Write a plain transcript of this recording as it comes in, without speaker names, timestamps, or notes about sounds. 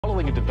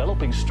telling a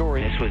developing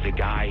story. This was a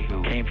guy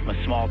who came from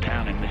a small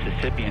town in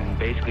Mississippi and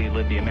basically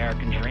lived the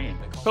American dream.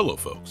 Hello,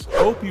 folks.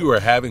 Hope you are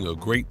having a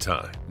great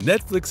time.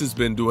 Netflix has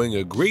been doing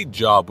a great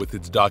job with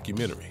its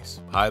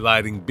documentaries,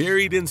 highlighting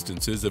buried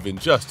instances of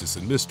injustice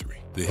and mystery.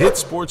 The hit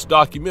sports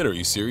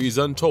documentary series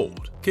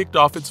Untold kicked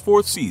off its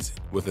 4th season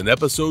with an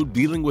episode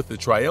dealing with the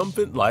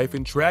triumphant life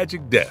and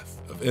tragic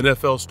death of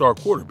NFL star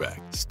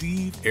quarterback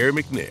Steve Air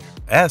McNair.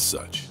 As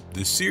such,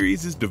 the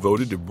series is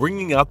devoted to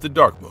bringing out the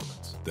dark moments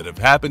that have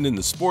happened in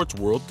the sports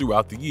world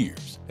throughout the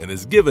years and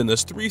has given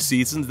us 3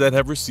 seasons that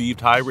have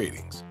received high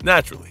ratings.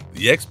 Naturally,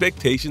 the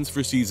expectations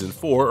for season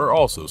 4 are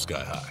also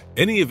sky high.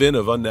 Any event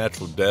of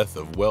unnatural death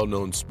of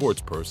well-known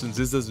sports persons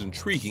is as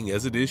intriguing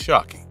as it is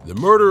shocking. The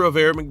murder of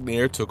Air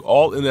McNair took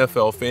all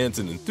NFL fans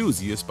and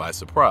enthusiasts by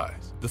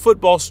surprise. The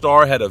football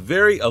star had a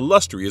very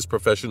illustrious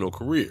professional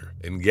career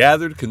and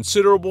gathered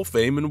considerable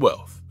fame and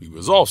wealth. He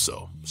was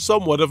also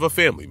somewhat of a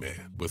family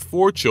man, with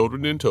 4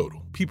 children in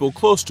total. People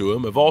close to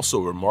him have also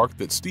remarked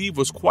that Steve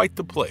was quite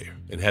the player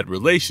and had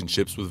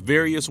relationships with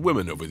various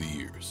women over the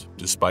years,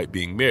 despite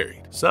being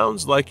married.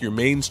 Sounds like your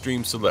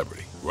mainstream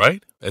celebrity,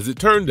 right? As it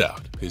turned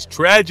out, his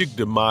tragic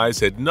demise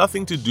had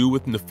nothing to do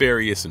with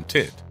nefarious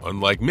intent.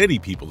 Unlike many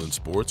people in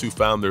sports who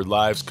found their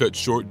lives cut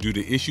short due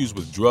to issues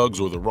with drugs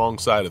or the wrong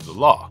side of the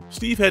law,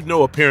 Steve had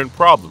no apparent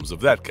problems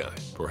of that kind.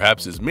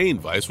 Perhaps his main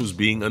vice was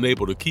being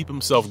unable to keep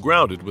himself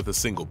grounded with a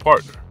single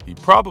partner. He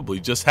probably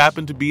just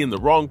happened to be in the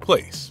wrong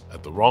place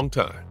at the wrong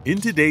time. In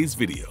today's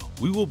video,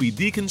 we will be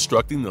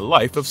deconstructing the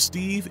life of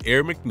Steve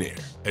Air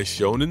McNair, as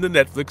shown in the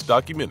Netflix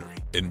documentary,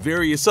 and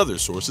various other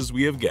sources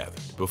we have gathered.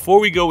 Before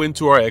we go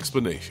into our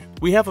explanation,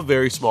 we have a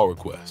very small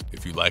request.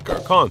 If you like our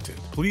content,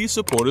 please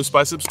support us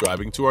by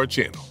subscribing to our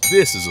channel.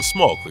 This is a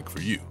small click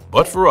for you,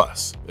 but for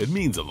us, it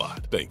means a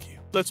lot. Thank you.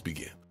 Let's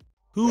begin.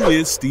 Who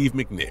is Steve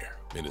McNair?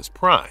 In his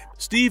prime,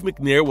 Steve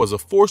McNair was a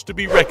force to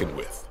be reckoned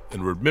with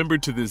and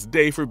remembered to this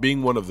day for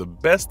being one of the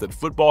best that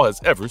football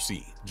has ever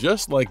seen.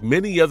 Just like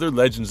many other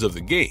legends of the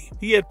game,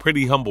 he had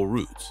pretty humble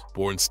roots.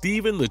 Born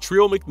Stephen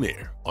Latrell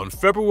McNair on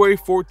February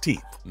 14,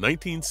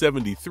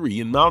 1973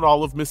 in Mount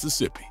Olive,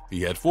 Mississippi.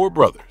 He had 4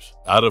 brothers,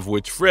 out of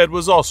which Fred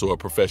was also a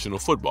professional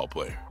football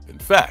player. In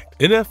fact,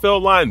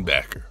 NFL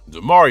linebacker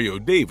Demario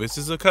Davis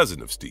is a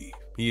cousin of Steve.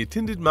 He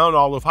attended Mount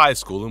Olive High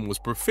School and was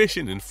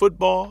proficient in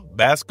football,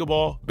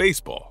 basketball,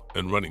 baseball,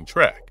 and running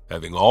track.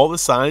 Having all the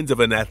signs of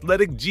an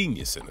athletic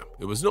genius in him,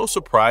 it was no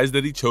surprise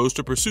that he chose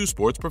to pursue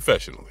sports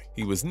professionally.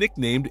 He was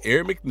nicknamed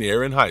Air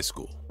McNair in high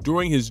school.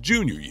 During his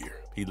junior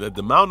year, he led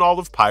the Mount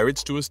Olive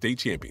Pirates to a state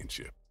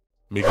championship.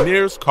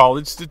 McNair's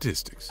college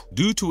statistics.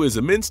 Due to his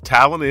immense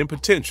talent and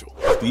potential,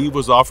 Steve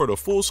was offered a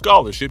full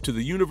scholarship to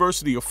the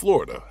University of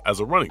Florida as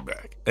a running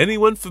back.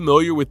 Anyone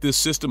familiar with this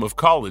system of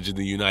college in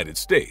the United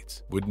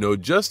States would know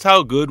just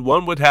how good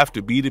one would have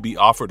to be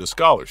offered a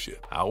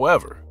scholarship.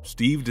 However,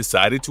 Steve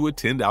decided to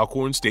attend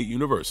Alcorn State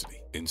University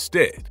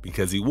instead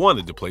because he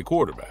wanted to play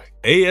quarterback.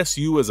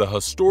 ASU is a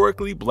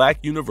historically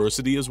black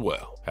university as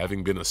well,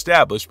 having been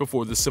established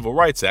before the Civil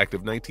Rights Act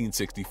of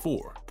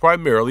 1964,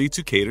 primarily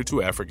to cater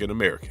to African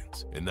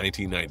Americans. In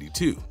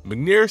 1992,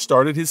 McNair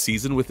started his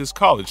season with his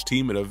college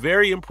team in a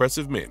very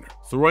impressive manner,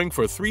 throwing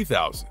for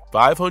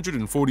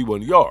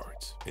 3,541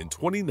 yards and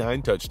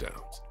 29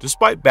 touchdowns.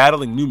 Despite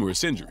battling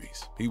numerous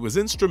injuries, he was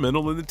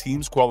instrumental in the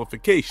team's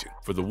qualification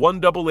for the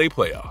 1AA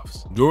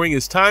playoffs. During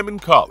his time in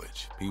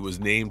college, he was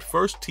named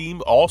first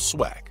team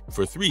All-SWAC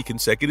for 3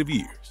 consecutive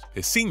years.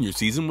 His senior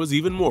season was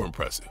even more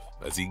impressive,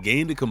 as he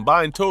gained a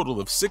combined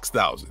total of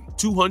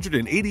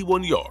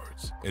 6,281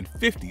 yards and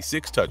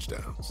 56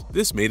 touchdowns.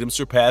 This made him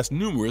surpass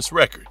numerous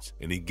records,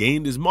 and he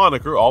gained his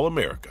moniker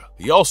All-America.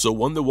 He also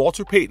won the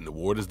Walter Payton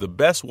Award as the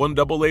best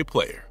 1AA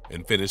player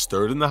and finished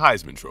 3rd in the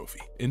Heisman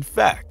Trophy. In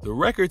fact, the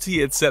records he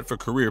had set for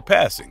career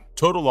passing,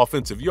 total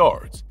offensive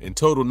yards, and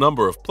total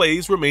number of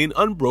plays remain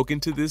unbroken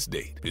to this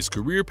date. His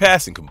career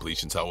passing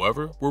completions,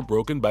 however, were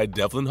broken by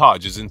Devlin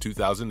Hodges in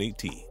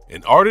 2018.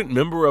 An ardent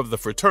member of the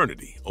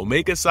fraternity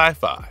Omega Psi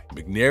Phi,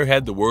 McNair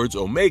had the words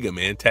Omega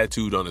Man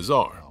tattooed on his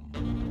arm.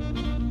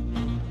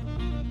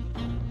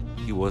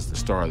 He was the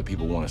star that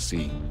people want to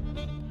see.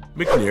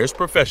 McNair's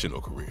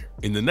professional career.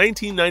 In the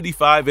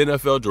 1995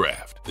 NFL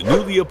Draft, the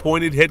newly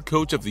appointed head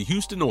coach of the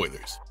Houston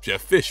Oilers,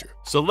 Jeff Fisher,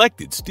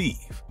 selected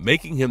Steve,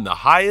 making him the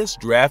highest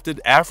drafted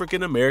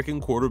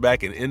African-American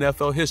quarterback in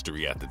NFL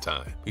history at the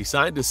time. He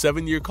signed a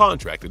 7-year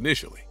contract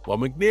initially, while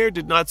McNair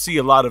did not see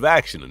a lot of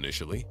action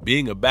initially,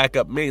 being a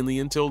backup mainly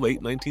until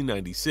late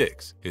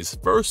 1996. His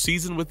first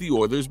season with the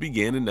Oilers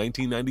began in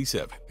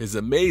 1997. His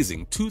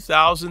amazing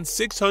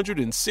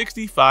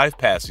 2,665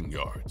 passing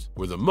yards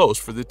were the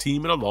most for the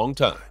team in a long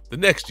time. The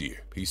next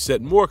year, he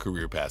set more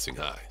career passing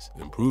highs,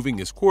 improving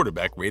his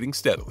quarterback rating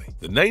steadily.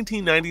 The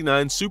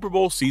 1999 Super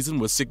Bowl season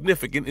was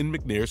significant in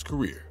McNair's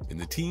career, and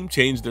the team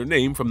changed their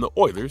name from the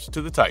Oilers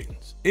to the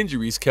Titans.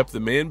 Injuries kept the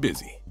man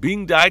busy,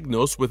 being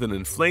diagnosed with an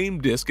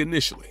inflamed disc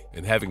initially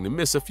and having to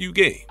miss a few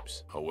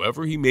games.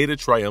 However, he made a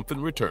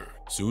triumphant return,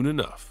 soon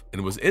enough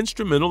and was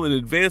instrumental in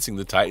advancing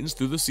the Titans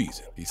through the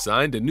season. He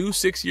signed a new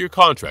 6-year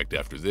contract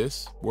after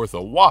this, worth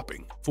a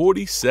whopping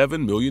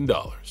 $47 million.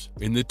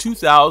 In the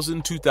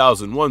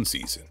 2000-2001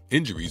 season,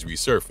 injuries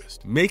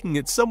resurfaced, making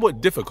it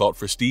somewhat difficult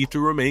for Steve to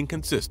remain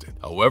consistent.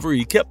 However,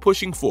 he kept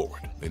pushing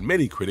forward, and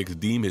many critics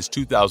deem his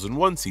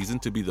 2001 season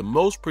to be the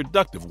most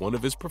productive one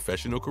of his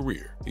professional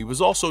career. He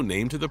was also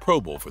named to the Pro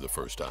Bowl for the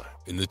first time.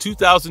 In the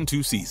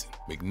 2002 season,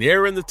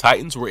 McNair and the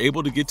Titans were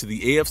able to get to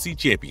the AFC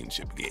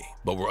Championship game,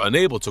 but were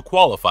unable to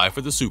qualify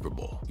for the Super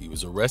Bowl. He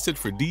was arrested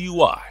for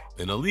DUI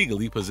and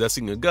illegally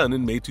possessing a gun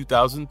in May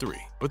 2003,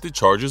 but the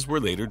charges were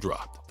later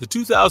dropped. The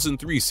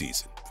 2003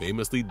 season,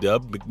 famously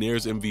dubbed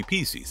McNair's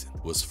MVP season,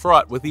 was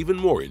fraught with even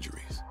more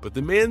injuries, but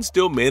the man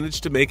still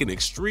managed to make an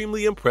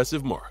extremely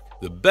impressive mark.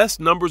 The best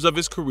numbers of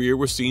his career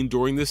were seen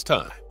during this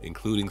time,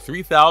 including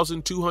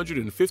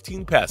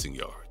 3,215 passing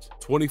yards,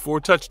 24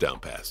 touchdown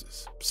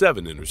passes,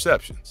 7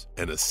 interceptions,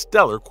 and a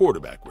stellar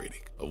quarterback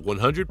rating of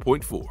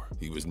 100.4.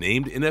 He was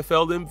named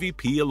NFL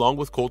MVP along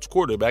with Colts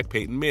quarterback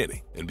Peyton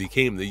Manning and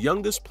became the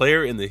youngest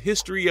player in the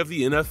history of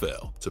the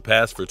NFL to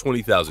pass for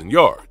 20,000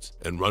 yards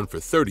and run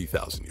for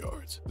 30,000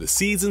 yards. The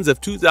seasons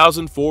of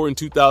 2004 and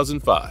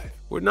 2005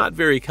 were not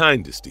very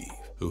kind to Steve,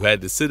 who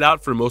had to sit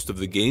out for most of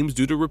the games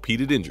due to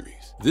repeated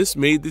injuries. This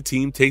made the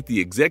team take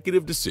the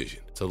executive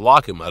decision to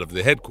lock him out of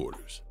the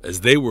headquarters, as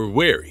they were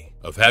wary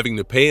of having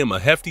to pay him a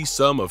hefty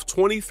sum of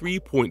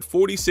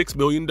 $23.46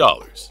 million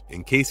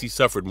in case he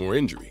suffered more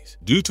injuries.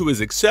 Due to his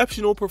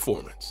exceptional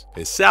performance,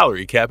 his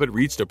salary cap had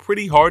reached a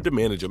pretty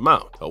hard-to-manage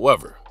amount.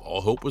 However,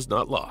 all hope was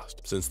not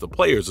lost, since the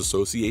Players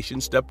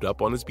Association stepped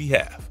up on his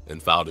behalf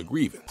and filed a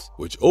grievance,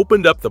 which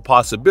opened up the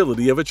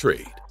possibility of a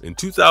trade. In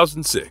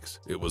 2006,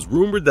 it was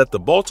rumored that the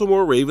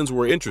Baltimore Ravens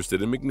were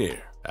interested in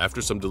McNair.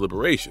 After some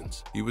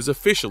deliberations, he was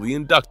officially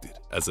inducted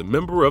as a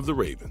member of the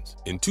Ravens.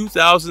 In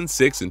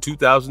 2006 and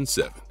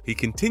 2007, he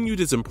continued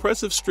his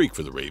impressive streak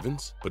for the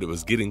Ravens, but it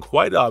was getting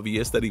quite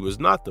obvious that he was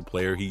not the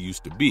player he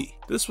used to be.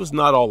 This was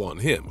not all on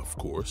him, of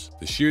course.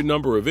 The sheer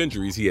number of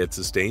injuries he had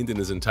sustained in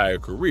his entire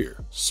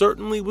career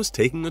certainly was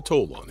taking a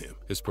toll on him.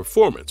 His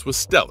performance was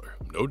stellar,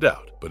 no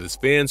doubt, but his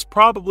fans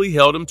probably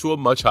held him to a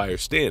much higher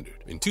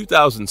standard. In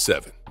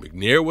 2007,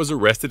 McNair was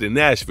arrested in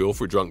Nashville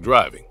for drunk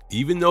driving,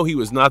 even though he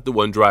was not the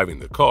one driving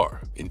the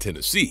car. In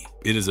Tennessee,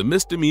 it is a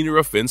misdemeanor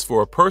offense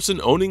for a person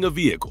owning a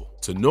vehicle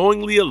to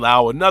knowingly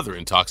allow another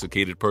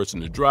intoxicated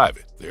person to drive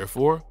it.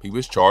 Therefore, he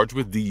was charged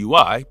with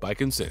DUI by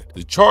consent.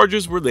 The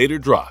charges were later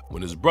dropped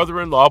when his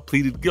brother-in-law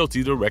pleaded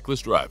guilty to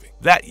reckless driving.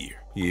 That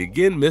year, he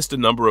again missed a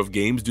number of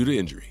games due to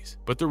injuries,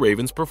 but the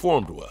Ravens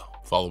performed well.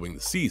 Following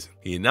the season,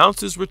 he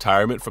announced his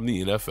retirement from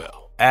the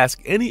NFL.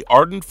 Ask any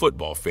ardent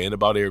football fan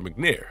about Air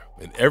McNair,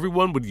 and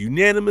everyone would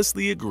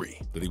unanimously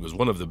agree that he was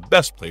one of the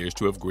best players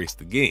to have graced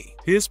the game.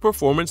 His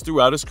performance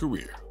throughout his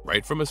career,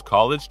 right from his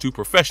college to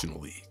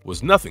professional league,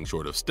 was nothing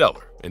short of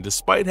stellar, and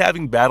despite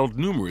having battled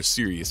numerous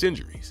serious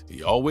injuries,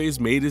 he always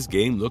made his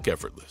game look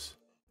effortless.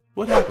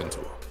 What happened to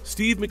him?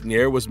 Steve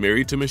McNair was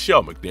married to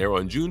Michelle McNair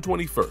on June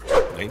 21,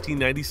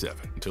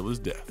 1997, until his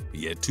death.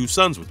 He had 2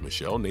 sons with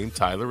Michelle named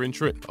Tyler and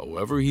Trent.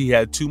 However, he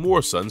had 2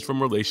 more sons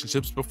from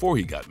relationships before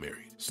he got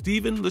married: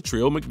 Stephen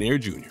Latrell McNair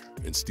Jr.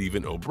 and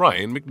Stephen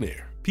O'Brien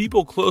McNair.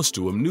 People close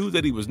to him knew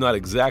that he was not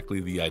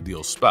exactly the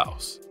ideal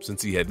spouse,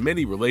 since he had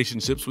many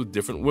relationships with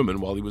different women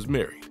while he was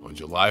married. On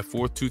July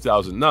 4,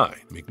 2009,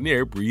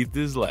 McNair breathed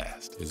his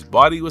last. His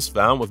body was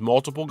found with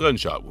multiple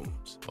gunshot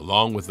wounds,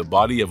 along with the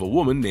body of a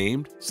woman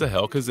named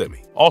Sahel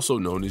Kazemi, also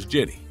known as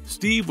Jenny.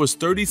 Steve was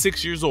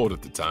 36 years old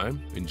at the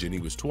time, and Jenny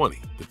was 20.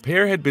 The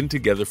pair had been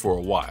together for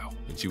a while,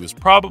 and she was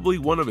probably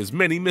one of his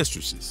many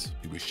mistresses.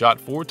 He was shot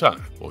 4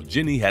 times, while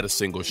Jenny had a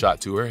single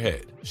shot to her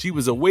head. She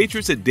was a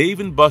waitress at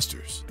Dave &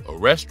 Buster's, a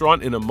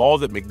restaurant in a mall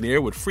that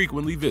McNair would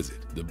frequently visit.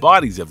 The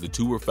bodies of the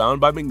 2 were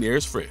found by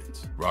McNair's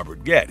friends,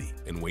 Robert Gaddy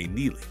and Wayne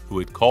Neely, who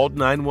had called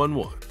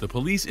 911. The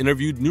police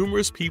interviewed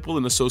numerous people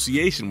in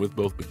association with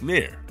both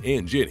McNair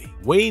and Jenny.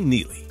 Wayne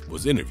Neely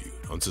was interviewed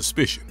on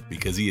suspicion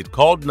because he had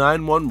called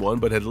 911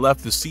 but had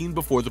left the scene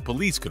before the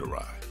police could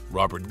arrive.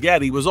 Robert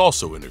Gaddy was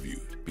also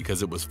interviewed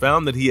because it was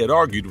found that he had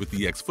argued with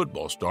the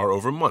ex-football star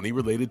over money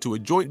related to a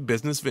joint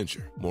business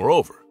venture.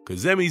 Moreover,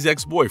 Kazemi's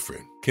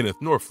ex-boyfriend, Kenneth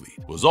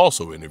Norfleet, was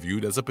also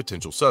interviewed as a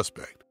potential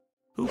suspect.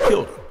 Who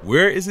killed him?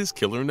 Where is his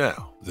killer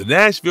now? The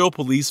Nashville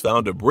police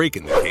found a break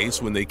in the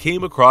case when they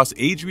came across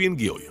Adrian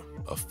Gilliam,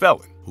 a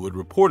felon who had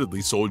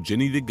reportedly sold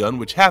Jenny the gun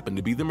which happened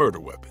to be the murder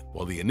weapon.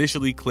 While he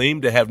initially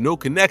claimed to have no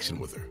connection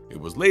with her, it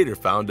was later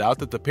found out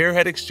that the pair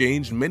had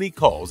exchanged many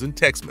calls and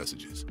text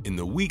messages in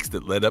the weeks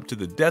that led up to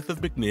the death of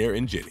McNair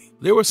and Jenny.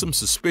 There was some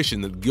suspicion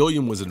that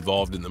Gilliam was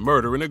involved in the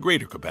murder in a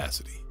greater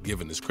capacity,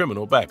 given his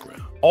criminal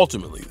background.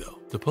 Ultimately,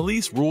 though, the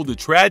police ruled the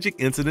tragic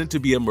incident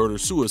to be a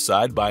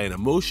murder-suicide by an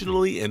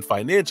emotionally and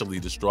financially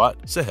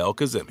distraught Sahel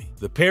Kazemi.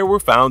 The pair were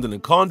found in a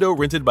condo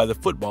rented by the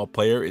football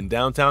player in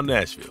downtown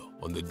Nashville.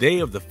 On the day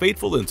of the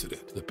fateful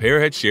incident, the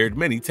pair had shared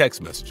many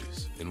text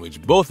messages, in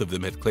which both of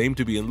them had claimed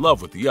to be in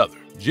love with the other.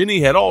 Jenny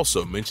had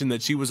also mentioned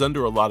that she was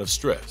under a lot of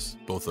stress,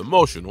 both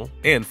emotional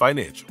and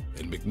financial,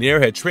 and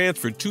McNair had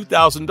transferred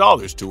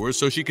 $2,000 to her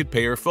so she could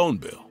pay her phone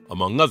bill,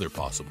 among other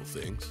possible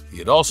things. He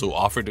had also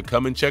offered to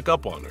come and check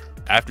up on her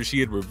after she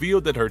had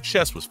revealed that her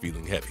chest was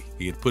feeling heavy.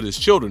 He had put his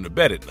children to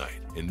bed at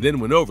night and then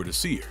went over to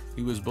see her.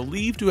 He was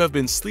believed to have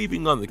been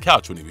sleeping on the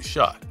couch when he was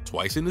shot,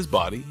 twice in his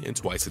body and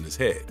twice in his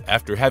head.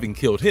 After having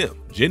killed him,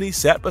 Jenny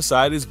sat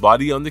beside his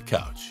body on the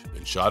couch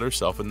and shot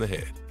herself in the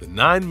head. The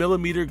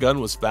 9mm gun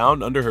was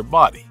found under her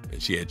body,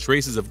 and she had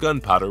traces of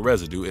gunpowder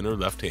residue in her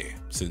left hand.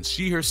 Since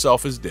she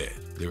herself is dead,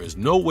 there is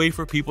no way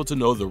for people to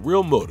know the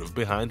real motive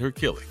behind her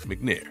killing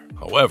McNair.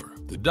 However,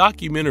 the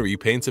documentary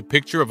paints a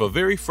picture of a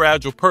very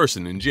fragile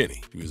person in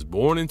Jenny. She was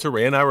born in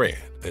Tehran, Iran,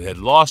 and had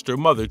lost her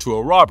mother to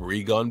a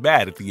robbery gone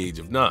bad at the age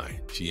of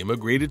 9. She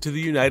immigrated to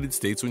the United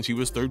States when she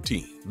was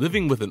 13,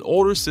 living with an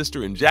older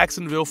sister in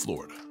Jacksonville,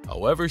 Florida.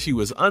 However, she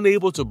was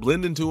unable to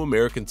blend into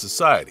American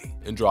society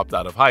and dropped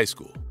out of high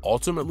school,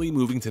 ultimately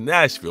moving to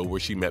Nashville where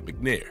she met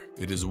McNair.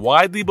 It is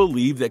widely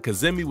believed that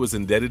Kazemi was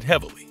indebted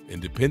heavily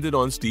and depended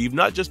on Steve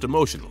not just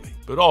emotionally,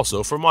 but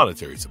also for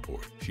monetary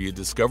support. She had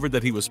discovered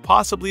that he was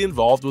possibly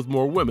involved with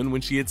more women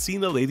when she had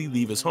seen a lady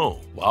leave his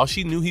home, while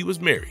she knew he was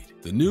married.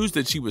 The news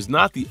that she was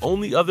not the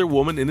only other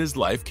woman in his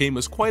life came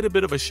as quite a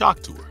bit of a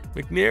shock to her.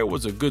 McNair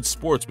was a good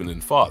sportsman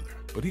and father,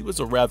 but he was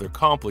a rather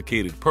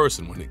complicated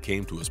person when it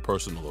came to his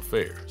personal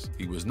affairs.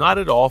 He was not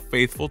at all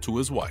faithful to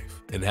his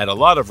wife and had a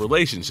lot of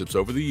relationships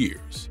over the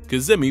years.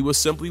 Kazemi was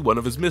simply one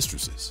of his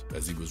mistresses,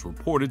 as he was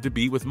reported to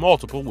be with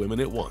multiple women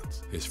at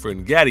once. His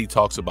friend Gaddy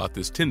talks about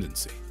this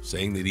tendency,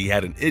 saying that he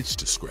had an itch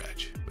to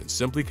scratch and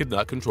simply could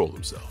not control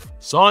himself.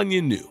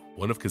 Sonia New,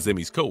 one of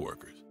Kazemi's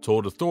co-workers,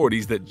 told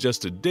authorities that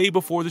just a day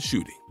before the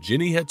shooting,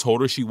 Jenny had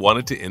told her she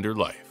wanted to end her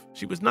life.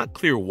 She was not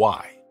clear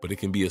why, but it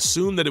can be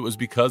assumed that it was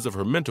because of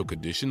her mental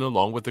condition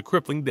along with the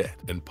crippling debt,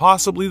 and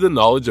possibly the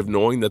knowledge of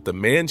knowing that the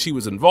man she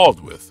was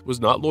involved with was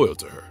not loyal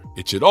to her.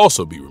 It should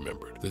also be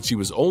remembered that she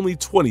was only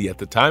 20 at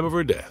the time of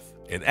her death,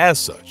 and as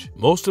such,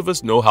 most of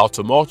us know how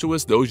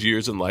tumultuous those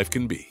years in life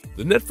can be.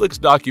 The Netflix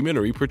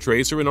documentary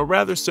portrays her in a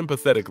rather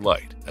sympathetic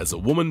light, as a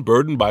woman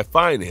burdened by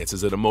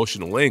finances and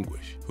emotional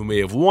anguish, who may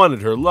have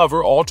wanted her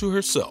lover all to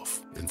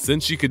herself, and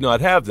since she could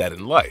not have that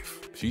in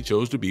life, she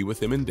chose to be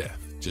with him in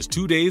death. Just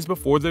 2 days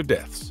before their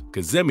deaths,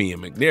 Kazemi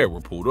and McNair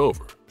were pulled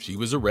over. She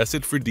was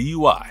arrested for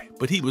DUI,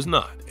 but he was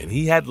not, and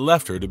he had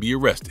left her to be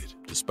arrested,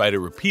 despite her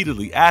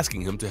repeatedly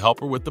asking him to help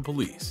her with the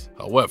police.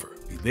 However,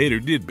 he later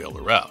did bail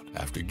her out.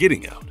 After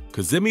getting out,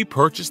 Kazemi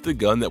purchased the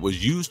gun that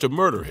was used to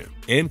murder him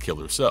and kill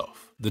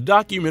herself. The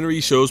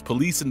documentary shows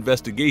police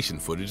investigation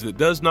footage that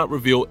does not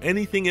reveal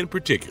anything in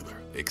particular,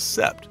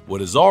 except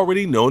what is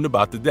already known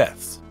about the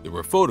deaths. There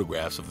were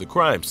photographs of the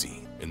crime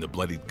scene and the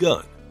bloodied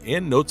gun,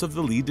 and notes of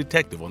the lead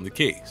detective on the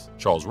case,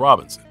 Charles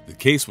Robinson. The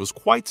case was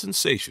quite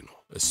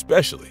sensational,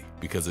 especially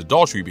because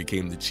adultery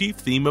became the chief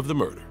theme of the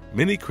murder.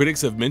 Many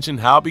critics have mentioned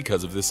how,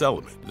 because of this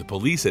element, the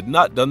police had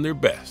not done their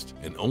best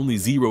and only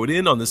zeroed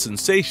in on the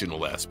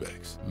sensational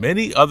aspects.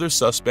 Many other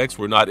suspects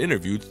were not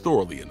interviewed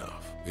thoroughly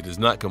enough. It is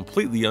not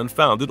completely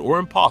unfounded or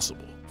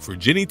impossible for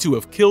Jenny to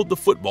have killed the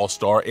football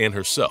star and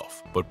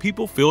herself, but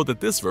people feel that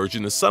this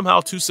version is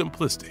somehow too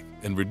simplistic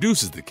and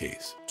reduces the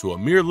case to a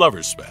mere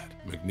lover's spat.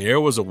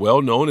 McNair was a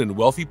well-known and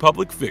wealthy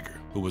public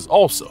figure who was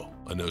also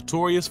a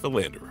notorious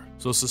philanderer,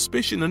 so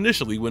suspicion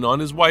initially went on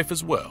his wife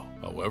as well.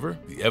 However,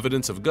 the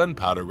evidence of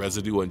gunpowder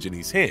residue on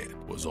Jenny's hand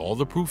was all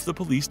the proof the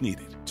police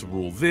needed to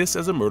rule this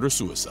as a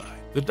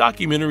murder-suicide. The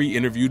documentary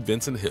interviewed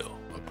Vincent Hill,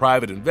 a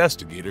private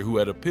investigator who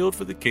had appealed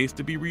for the case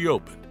to be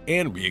reopened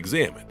and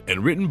re-examined,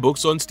 and written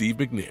books on Steve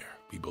McNair.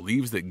 He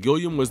believes that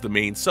Gilliam was the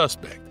main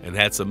suspect and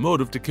had some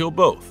motive to kill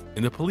both,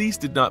 and the police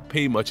did not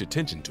pay much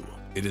attention to him.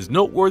 It is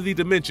noteworthy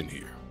to mention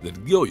here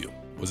that Gilliam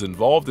was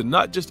involved in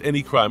not just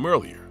any crime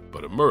earlier,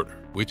 but a murder,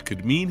 which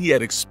could mean he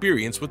had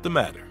experience with the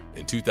matter.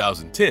 In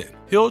 2010,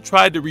 Hill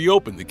tried to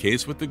reopen the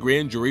case with the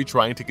grand jury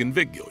trying to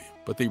convict Gilliam,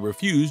 but they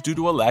refused due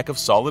to a lack of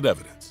solid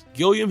evidence.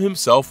 Gilliam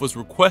himself was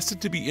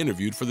requested to be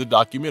interviewed for the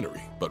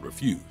documentary, but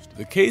refused.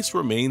 The case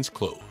remains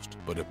closed,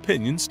 but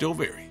opinions still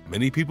vary.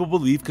 Many people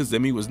believe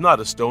Kazemi was not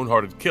a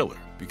stone-hearted killer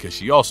because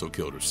she also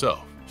killed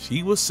herself.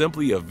 She was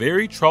simply a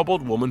very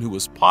troubled woman who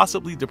was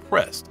possibly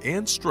depressed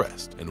and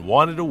stressed and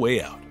wanted a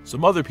way out.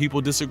 Some other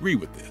people disagree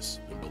with this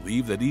and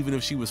believe that even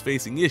if she was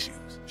facing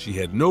issues, she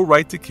had no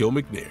right to kill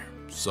McNair,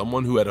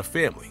 someone who had a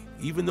family,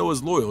 even though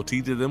his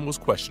loyalty to them was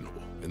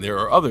questionable. And there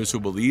are others who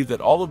believe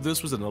that all of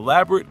this was an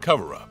elaborate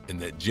cover-up and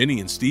that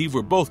Jenny and Steve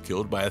were both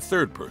killed by a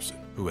third person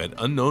who had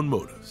unknown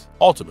motives.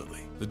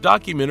 Ultimately, the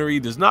documentary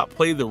does not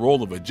play the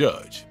role of a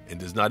judge and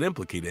does not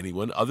implicate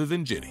anyone other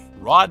than Jenny.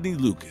 Rodney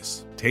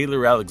Lucas,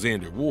 Taylor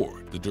Alexander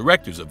Ward, the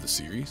directors of the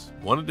series,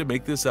 wanted to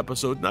make this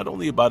episode not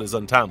only about his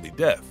untimely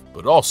death,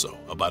 but also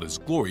about his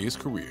glorious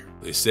career.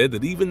 They said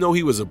that even though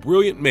he was a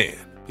brilliant man,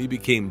 he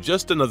became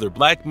just another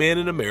black man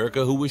in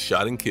America who was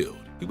shot and killed.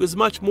 He was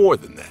much more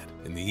than that,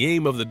 and the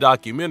aim of the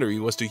documentary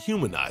was to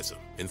humanize him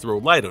and throw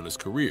light on his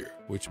career,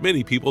 which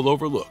many people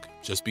overlook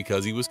just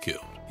because he was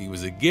killed. He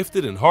was a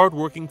gifted and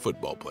hard-working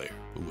football player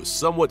who was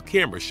somewhat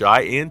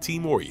camera-shy and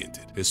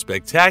team-oriented. His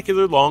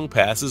spectacular long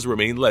passes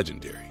remain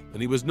legendary,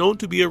 and he was known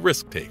to be a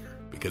risk-taker.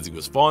 because he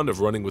was fond of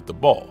running with the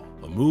ball,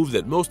 a move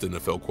that most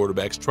NFL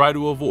quarterbacks try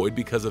to avoid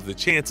because of the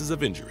chances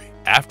of injury.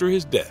 After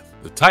his death,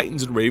 the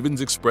Titans and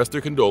Ravens expressed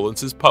their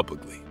condolences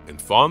publicly and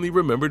fondly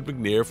remembered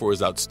McNair for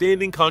his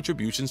outstanding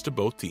contributions to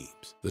both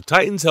teams. The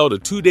Titans held a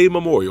 2-day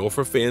memorial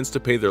for fans to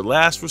pay their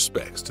last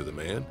respects to the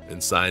man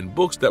and signed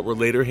books that were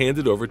later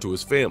handed over to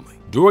his family.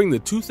 During the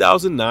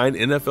 2009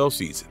 NFL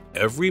season,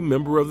 every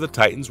member of the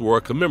Titans wore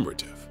a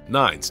commemorative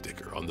 9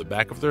 sticker on the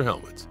back of their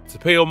helmets to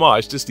pay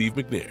homage to Steve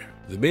McNair.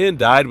 The man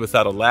died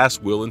without a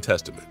last will and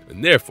testament,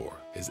 and therefore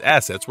his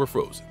assets were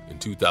frozen. In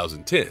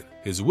 2010,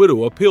 his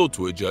widow appealed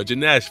to a judge in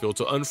Nashville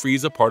to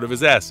unfreeze a part of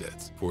his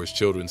assets for his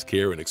children's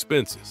care and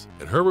expenses,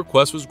 and her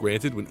request was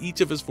granted when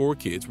each of his 4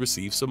 kids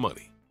received some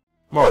money.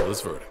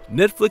 Marvelous verdict.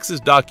 Netflix's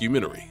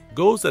documentary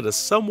goes at a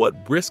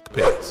somewhat brisk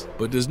pace,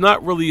 but does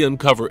not really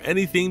uncover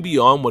anything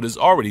beyond what is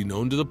already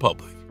known to the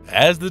public.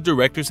 As the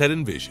directors had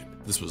envisioned,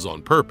 this was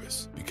on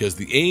purpose, because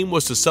the aim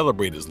was to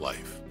celebrate his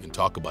life and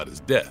talk about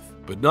his death,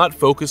 but not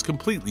focus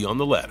completely on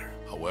the latter.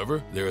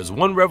 However, there is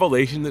one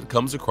revelation that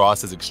comes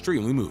across as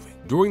extremely moving.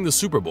 During the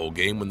Super Bowl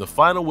game when the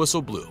final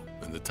whistle blew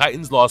and the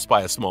Titans lost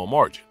by a small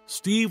margin,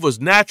 Steve was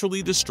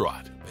naturally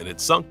distraught and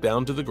had sunk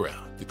down to the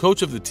ground. The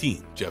coach of the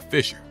team, Jeff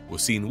Fisher,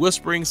 was seen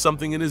whispering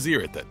something in his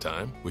ear at that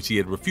time, which he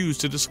had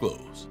refused to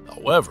disclose.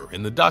 However,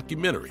 in the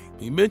documentary,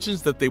 he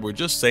mentions that they were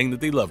just saying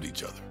that they loved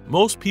each other.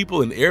 Most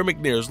people in Air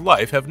McNair's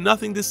life have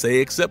nothing to say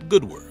except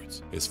good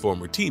words. His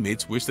former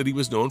teammates wish that he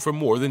was known for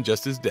more than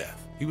just his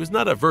death. He was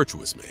not a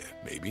virtuous man,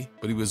 maybe,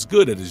 but he was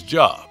good at his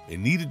job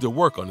and needed to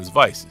work on his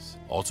vices.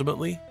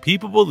 Ultimately,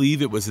 people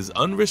believe it was his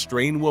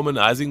unrestrained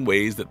womanizing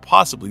ways that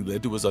possibly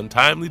led to his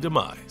untimely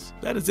demise.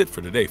 That is it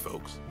for today,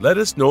 folks. Let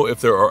us know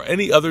if there are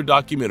any other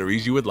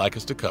documentaries you would like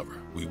us to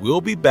cover. We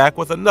will be back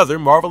with another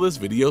marvelous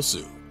video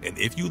soon. And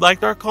if you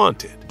liked our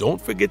content, don't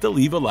forget to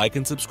leave a like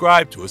and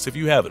subscribe to us if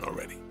you haven't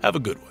already. Have a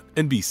good one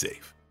and be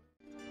safe.